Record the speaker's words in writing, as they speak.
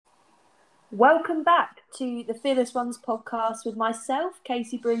Welcome back to the Fearless Ones podcast with myself,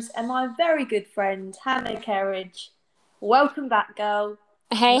 Casey Bruce, and my very good friend, Hannah Kerridge. Welcome back, girl.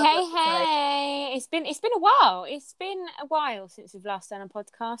 Hey. It's been a while. It's been a while since we've last done a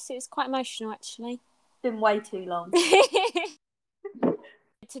podcast. It's quite emotional, actually. It's been way too long.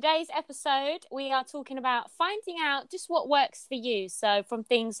 Today's episode, we are talking about finding out just what works for you. So from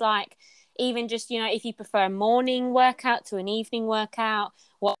things like even just, if you prefer a morning workout to an evening workout,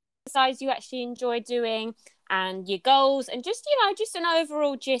 what exercise you actually enjoy doing, and your goals, and just an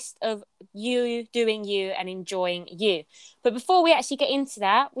overall gist of you doing you and enjoying you. But before we actually get into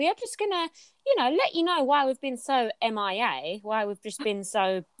that, we are just gonna let you know why we've been so MIA, why we've just been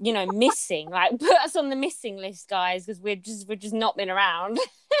so missing. Like, put us on the missing list, guys, because we've just not been around.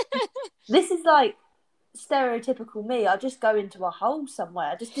 This is like stereotypical me. I just go into a hole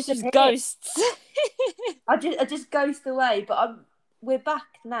somewhere. I just disappear. Just ghosts. I just ghost away. But we're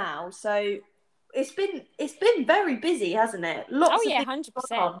back now, so it's been very busy, hasn't it? Lots of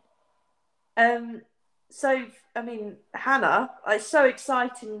 100%. So I mean, Hannah, it's so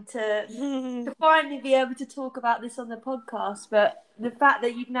exciting to finally be able to talk about this on the podcast. But the fact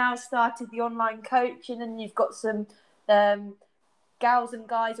that you've now started the online coaching and you've got some gals and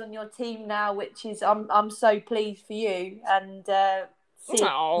guys on your team now, which is I'm so pleased for you. And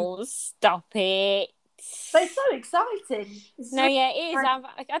oh, stop it. But it's so exciting. It is. I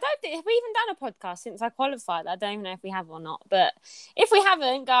don't think, have we even done a podcast since I qualified? I don't even know if we have or not. But if we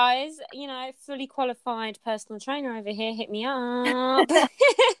haven't, guys, fully qualified personal trainer over here, hit me up.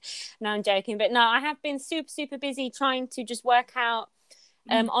 No, I'm joking. But no, I have been super, super busy trying to just work out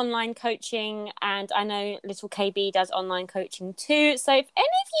online coaching, and I know little KB does online coaching too. So if any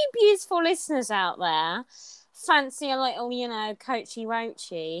of you beautiful listeners out there fancy a little, coachy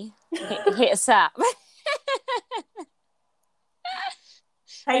roachy, hit us up.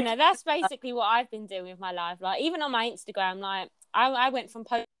 That's basically what I've been doing with my life. Like, even on my Instagram, like I went from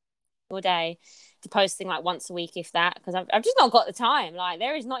posting all day to posting like once a week, if that, because I've just not got the time. Like,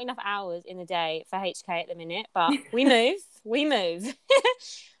 there is not enough hours in the day for HK at the minute, but we move.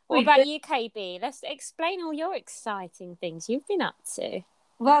 What about you, KB? Let's explain all your exciting things you've been up to.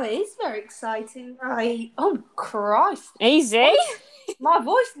 Well, it is very exciting, right? Oh, Christ. Easy. My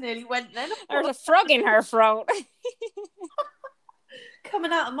voice nearly went then. There's a frog in her throat.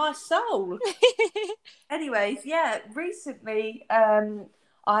 Coming out of my soul. Anyways, yeah, recently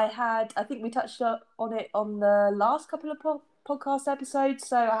I think we touched on it on the last couple of podcast episodes.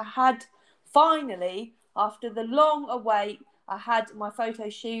 So I had finally, after the long await, I had my photo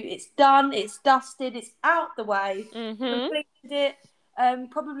shoot. It's done, it's dusted, it's out the way. Completed it.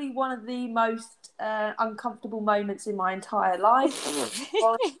 Probably one of the most uncomfortable moments in my entire life.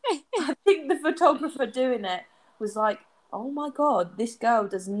 I think the photographer doing it was like, oh my God, this girl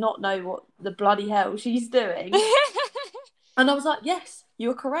does not know what the bloody hell she's doing. And I was like, yes, you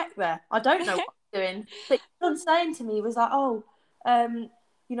were correct there. I don't know what I'm doing. But he was saying to me, he was like,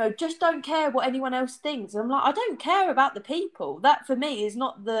 just don't care what anyone else thinks. And I'm like, I don't care about the people. That for me is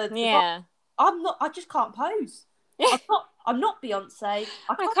not the I just can't pose. I'm not Beyonce.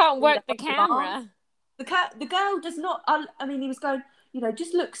 I can't work the camera. The girl does not. I mean, he was going,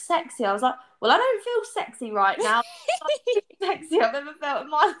 just look sexy. I was like, well, I don't feel sexy right now. Sexy I've ever felt in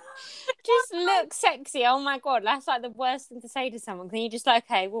my life. Just look sexy. Oh my God, that's like the worst thing to say to someone. Can you just like,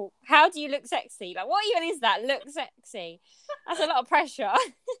 okay, well, how do you look sexy? Like, what even is that? Look sexy. That's a lot of pressure.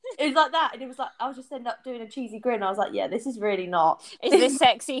 It was like that, and it was like I was just end up doing a cheesy grin. I was like, yeah, this is really not. Is this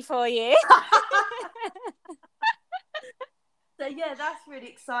sexy for you? So yeah, that's really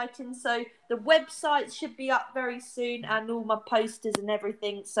exciting. So the website should be up very soon, and all my posters and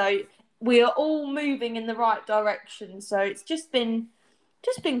everything. So we are all moving in the right direction. So it's just been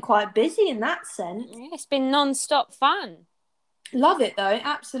quite busy in that sense. Yeah, it's been non-stop fun. Love it though,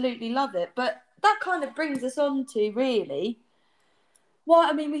 absolutely love it. But that kind of brings us on to really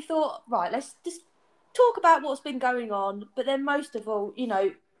we thought, right, let's just talk about what's been going on. But then most of all,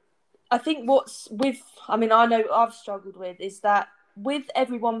 I think I know I've struggled with is that with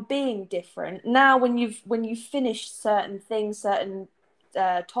everyone being different, now when you've finished certain things, certain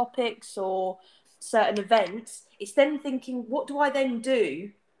topics or certain events, it's then thinking, what do I then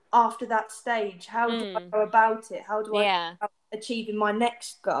do after that stage? How do I go about it? How do I go about achieving my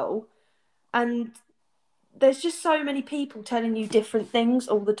next goal? And there's just so many people telling you different things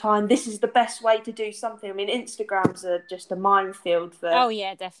all the time. This is the best way to do something. I mean, Instagrams are just a minefield for... Oh,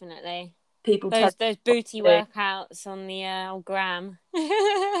 yeah, definitely. People those booty workouts on the old gram.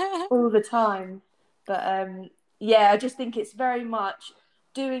 All the time. But, I just think it's very much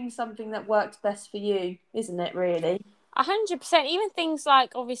doing something that works best for you, isn't it, really? 100%. Even things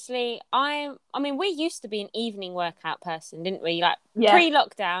like, obviously, I mean, we used to be an evening workout person, didn't we? Like,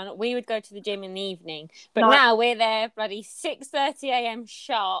 pre-lockdown, we would go to the gym in the evening. But now we're there bloody 6:30 a.m.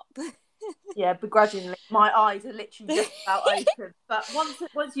 sharp. Yeah, begrudgingly. My eyes are literally just about open. But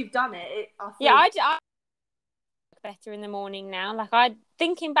once you've done it, I feel... I work better in the morning now. Like,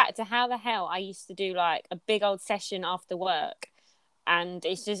 thinking back to how the hell I used to do, like, a big old session after work. And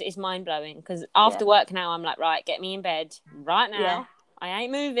it's mind-blowing because after work now I'm like, right, get me in bed right now. I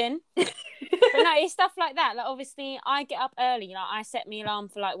ain't moving. But no, it's stuff like that. Like, obviously I get up early. Like, I set my alarm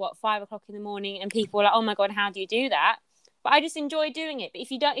for like 5 o'clock in the morning, and people are like, oh my god, how do you do that? But I just enjoy doing it. But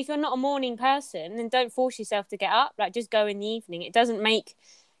if you're not a morning person, then don't force yourself to get up. Like, just go in the evening. It doesn't make,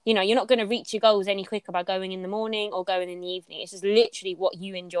 you're not going to reach your goals any quicker by going in the morning or going in the evening. It's just literally what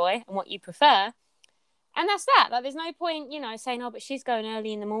you enjoy and what you prefer. And that's that. Like, there's no point, saying, oh, but she's going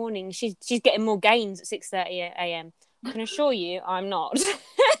early in the morning. She's getting more gains at 6:30 a.m. I can assure you I'm not.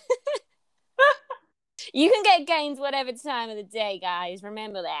 You can get gains whatever time of the day, guys.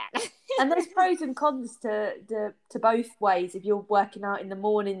 Remember that. And there's pros and cons to both ways. If you're working out in the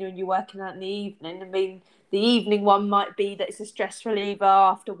morning and you're working out in the evening, I mean, the evening one might be that it's a stress reliever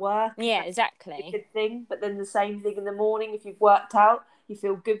after work. Yeah, exactly. That's a good thing. But then the same thing in the morning, if you've worked out, you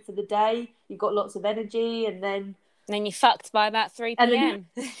feel good for the day, you've got lots of energy, and then you're fucked by about 3 p.m.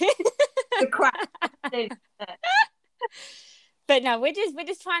 The crap. But no, we're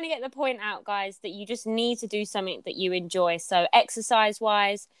just trying to get the point out, guys, that you just need to do something that you enjoy. So exercise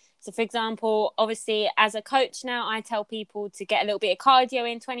wise, so for example, obviously as a coach now, I tell people to get a little bit of cardio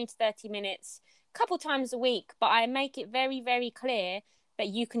in 20 to 30 minutes a couple times a week, but I make it very, very clear that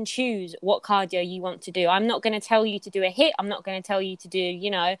you can choose what cardio you want to do. I'm not going to tell you to do a HIIT. I'm not going to tell you to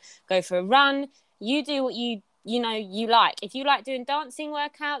do, go for a run. You do what you like. If you like doing dancing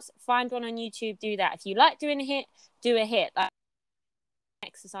workouts, find one on YouTube, do that. If you like doing a HIIT, do a HIIT. Like,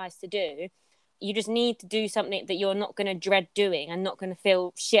 exercise to do. You just need to do something that you're not going to dread doing and not going to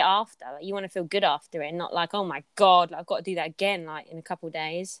feel shit after. Like, you want to feel good after it, not like, oh my god, I've got to do that again, like, in a couple of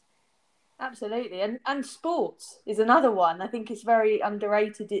days. Absolutely. And sports is another one. I think it's very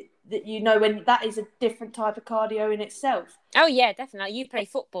underrated that when that is a different type of cardio in itself. Oh yeah, definitely. You play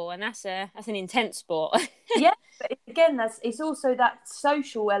football, and that's an intense sport. Yeah, but again, it's also that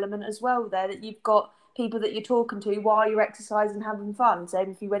social element as well there, that you've got people that you're talking to while you're exercising, having fun. So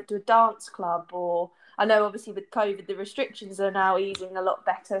if you went to a dance club, or I know obviously with COVID the restrictions are now easing a lot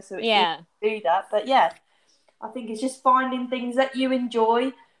better, so it's easy to do that. But yeah, I think it's just finding things that you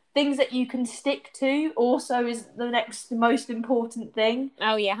enjoy, things that you can stick to also is the most important thing.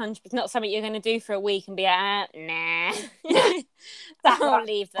 Oh yeah, 100%. Not something you're going to do for a week and be like, nah. I'll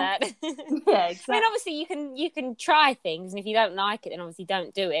leave that. Yeah, exactly. I mean, obviously you can try things, and if you don't like it, then obviously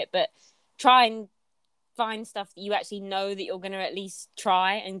don't do it. But try and find stuff that you actually know that you're going to at least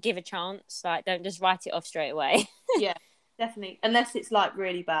try and give a chance. Like, don't just write it off straight away. Yeah, definitely. Unless it's like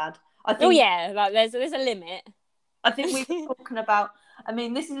really bad. I think. Oh yeah, like there's a limit. I think we were talking about. I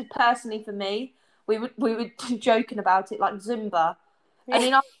mean, this is personally for me. We were joking about it, like Zumba. I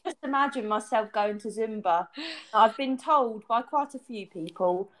mean, I just imagine myself going to Zumba. I've been told by quite a few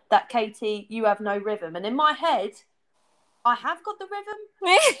people that, Katie, you have no rhythm. And in my head, I have got the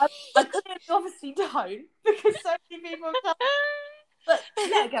rhythm. I clearly obviously don't, because so many people have told me. But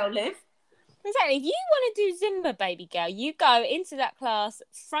let a girl live. Exactly. If you want to do Zumba, baby girl, you go into that class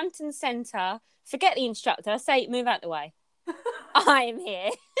front and centre. Forget the instructor. Say, move out the way. I am here.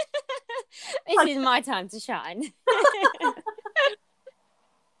 This is my time to shine.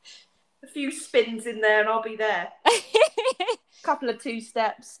 A few spins in there and I'll be there. A couple of 2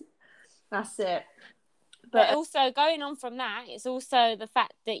 steps. That's it. But also, going on from that, it's also the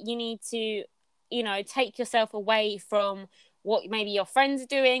fact that you need to, take yourself away from what maybe your friends are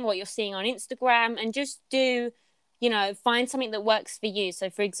doing, what you're seeing on Instagram, and just do, find something that works for you. So,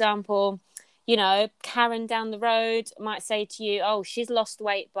 for example, Karen down the road might say to you, oh, she's lost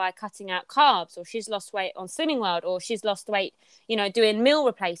weight by cutting out carbs, or she's lost weight on Slimming World, or she's lost weight, doing meal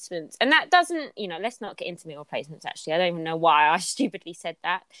replacements. And that doesn't, let's not get into meal replacements, actually. I don't even know why I stupidly said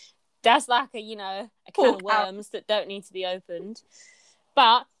that. That's like a can of worms that don't need to be opened.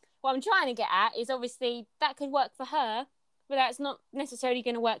 But what I'm trying to get at is, obviously that could work for her, but that's not necessarily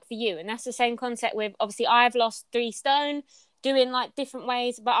going to work for you. And that's the same concept with, obviously, I've lost 3 stone doing like different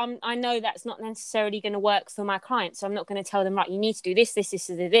ways, but I know that's not necessarily going to work for my clients. So I'm not going to tell them, right, you need to do this,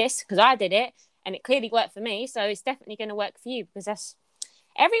 because I did it and it clearly worked for me. So it's definitely going to work for you, because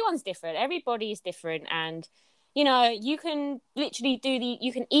everyone's different. Everybody is different. And you can literally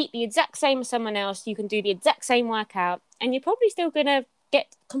you can eat the exact same as someone else. You can do the exact same workout, and you're probably still going to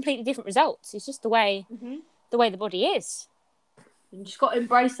get completely different results. It's just the way the way the body is. You just got to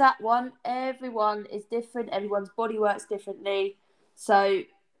embrace that one. Everyone is different. Everyone's body works differently. So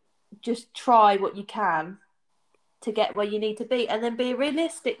just try what you can to get where you need to be, and then be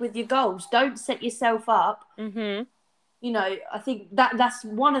realistic with your goals. Don't set yourself up. Mm-hmm. You know, I think that's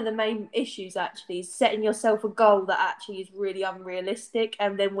one of the main issues, actually, is setting yourself a goal that actually is really unrealistic.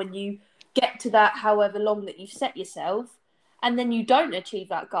 And then when you get to that, however long that you've set yourself, and then you don't achieve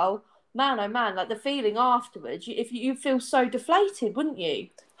that goal, man, oh man, like the feeling afterwards, if you feel so deflated, wouldn't you?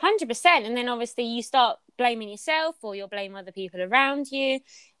 100%. And then obviously you start blaming yourself, or you'll blame other people around you,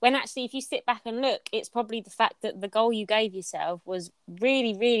 when actually, if you sit back and look, it's probably the fact that the goal you gave yourself was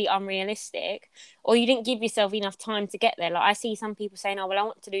really, really unrealistic, or you didn't give yourself enough time to get there. Like, I see some people saying, oh, well, I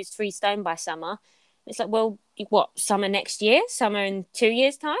want to lose 3 stone by summer. It's like, well, what, summer next year? Summer in 2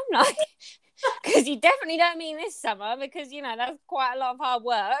 years' time? Like, because you definitely don't mean this summer, because, you know, that's quite a lot of hard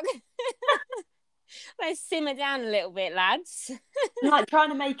work. Let's simmer down a little bit, lads. Like, trying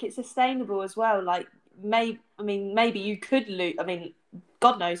to make it sustainable as well. Like, maybe you could lose. I mean,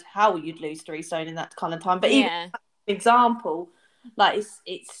 God knows how you'd lose 3 stone in that kind of time. But even example, like,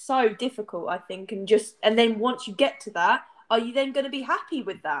 it's so difficult, I think, and then once you get to that, are you then going to be happy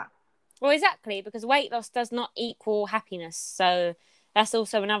with that? Well, exactly, because weight loss does not equal happiness. So that's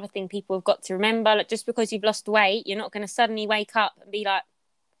also another thing people have got to remember. Like, just because you've lost weight, you're not going to suddenly wake up and be like,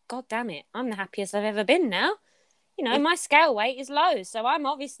 God damn it, I'm the happiest I've ever been now. You know, my scale weight is low, so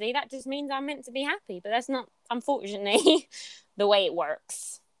that just means I'm meant to be happy. But that's not, unfortunately, the way it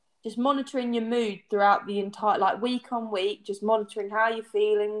works. Just monitoring your mood throughout the entire, like, week on week, just monitoring how you're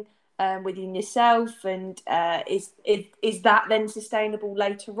feeling within yourself, and is that then sustainable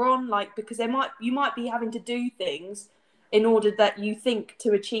later on? Like, because you might be having to do things in order that you think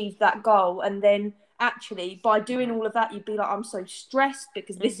to achieve that goal, and then actually by doing all of that, you'd be like, I'm so stressed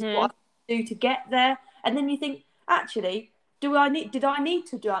because this is what I do to get there, and then you think, actually, did I need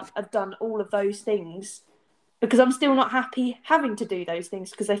to have done all of those things? Because I'm still not happy having to do those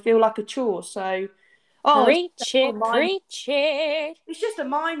things because they feel like a chore. So, preach it. It's just a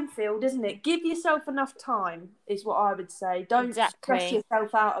minefield, isn't it? Give yourself enough time, is what I would say. Don't stress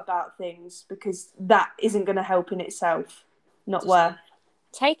yourself out about things, because that isn't going to help in itself. Not worth.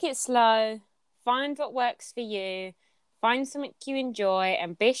 Take it slow. Find what works for you. Find something you enjoy,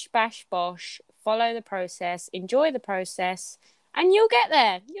 and bish, bash, bosh. Follow the process. Enjoy the process, and you'll get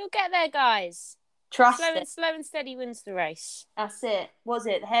there. You'll get there, guys. Trust it. Slow and steady wins the race. That's it. Was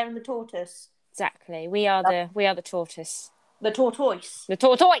it the hare and the tortoise? Exactly. We are the tortoise. The tortoise. The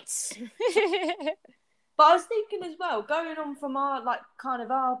tortoise. But I was thinking as well, going on from our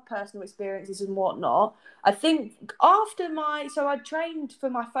personal experiences and whatnot, I think so I trained for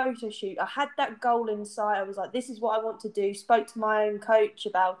my photo shoot. I had that goal in sight. I was like, this is what I want to do. Spoke to my own coach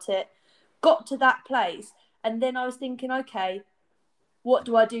about it. Got to that place. And then I was thinking, okay, what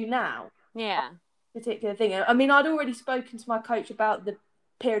do I do now? Yeah. Particular thing. I mean, I'd already spoken to my coach about the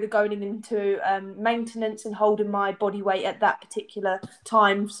period of going into maintenance and holding my body weight at that particular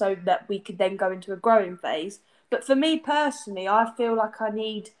time so that we could then go into a growing phase. But for me personally, I feel like I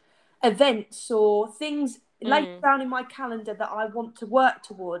need events or things laid down in my calendar that I want to work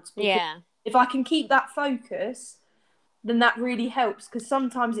towards. Yeah. If I can keep that focus, then that really helps, because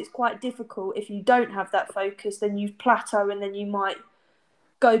sometimes it's quite difficult. If you don't have that focus, then you plateau, and then you might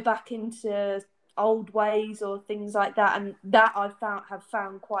go back into old ways or things like that, and that have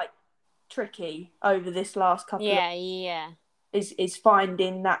found quite tricky over this last couple of is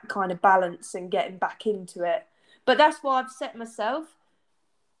finding that kind of balance and getting back into it. But that's why I've set myself,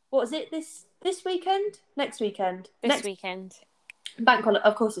 what is it, this weekend? Next weekend? Weekend. Bank holiday.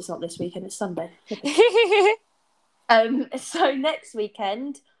 Of course it's not this weekend, it's Sunday. So next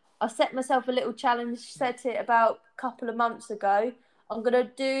weekend I set myself a little challenge, set it about a couple of months ago. I'm going to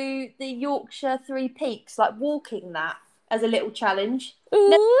do the Yorkshire Three Peaks, like walking that as a little challenge.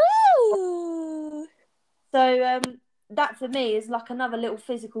 Ooh. So that for me is like another little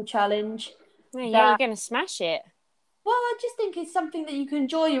physical challenge. Yeah, you're going to smash it. Well, I just think it's something that you can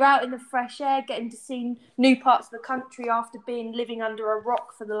enjoy. You're out in the fresh air, getting to see new parts of the country after living under a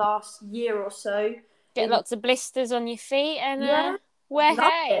rock for the last year or so. Get lots of blisters on your feet and have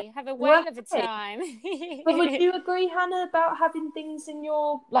a whale of a time. But would you agree, Hannah, about having things in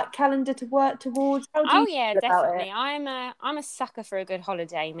your calendar to work towards? Definitely. I'm a sucker for a good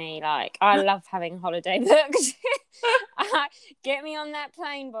holiday. Me, I love having holiday books. Get me on that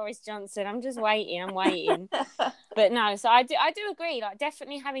plane, Boris Johnson. I'm just waiting. I'm waiting. But no, so I do agree.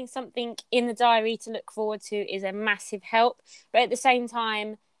 Definitely having something in the diary to look forward to is a massive help. But at the same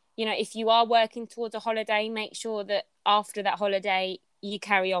time, you know, if you are working towards a holiday, make sure that after that holiday, you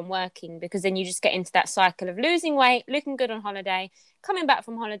carry on working, because then you just get into that cycle of losing weight, looking good on holiday, coming back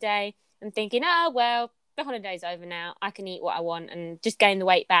from holiday and thinking, oh, well, the holiday's over now. I can eat what I want, and just gain the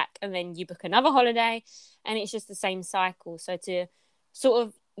weight back. And then you book another holiday, and it's just the same cycle. So to sort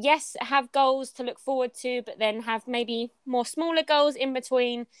of, yes, have goals to look forward to, but then have maybe more smaller goals in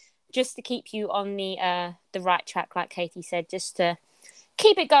between, just to keep you on the right track, like Katie said, just to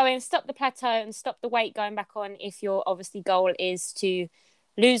keep it going, stop the plateau and stop the weight going back on if your obviously goal is to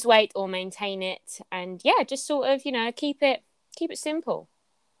lose weight or maintain it. And yeah, just sort of, keep it simple.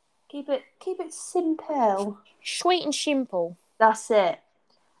 Keep it simple. Sweet and simple. That's it.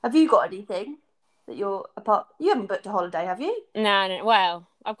 Have you got anything that you're apart? You haven't booked a holiday, have you? No. Well,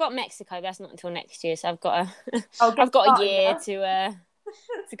 I've got Mexico, but that's not until next year, so I've got a year to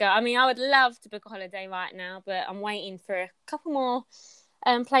go. I mean, I would love to book a holiday right now, but I'm waiting for a couple more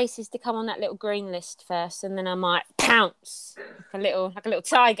places to come on that little green list first, and then I might pounce like a little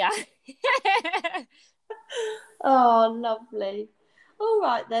tiger. Oh, lovely. All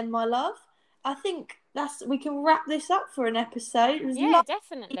right then, my love. I think we can wrap this up for an episode. Yeah,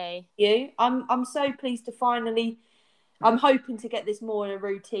 definitely. I'm so pleased to finally. I'm hoping to get this more in a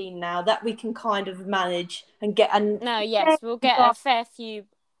routine now that we can kind of manage and get. We'll get a fair few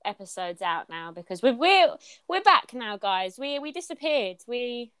episodes out now, because we're back now, guys. We disappeared.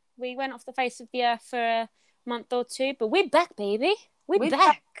 We went off the face of the earth for a month or two, but we're back, baby. We're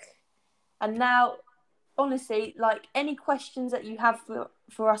back. And now, honestly, like, any questions that you have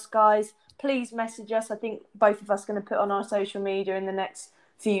for us, guys, please message us. I think both of us are going to put on our social media in the next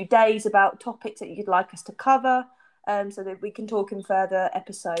few days about topics that you'd like us to cover, so that we can talk in further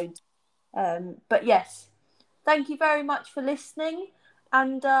episodes. But yes, thank you very much for listening.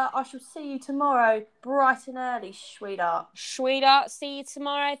 And I shall see you tomorrow, bright and early, sweetheart. Sweetheart, see you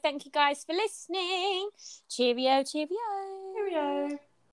tomorrow. Thank you guys for listening. Cheerio, cheerio. Cheerio.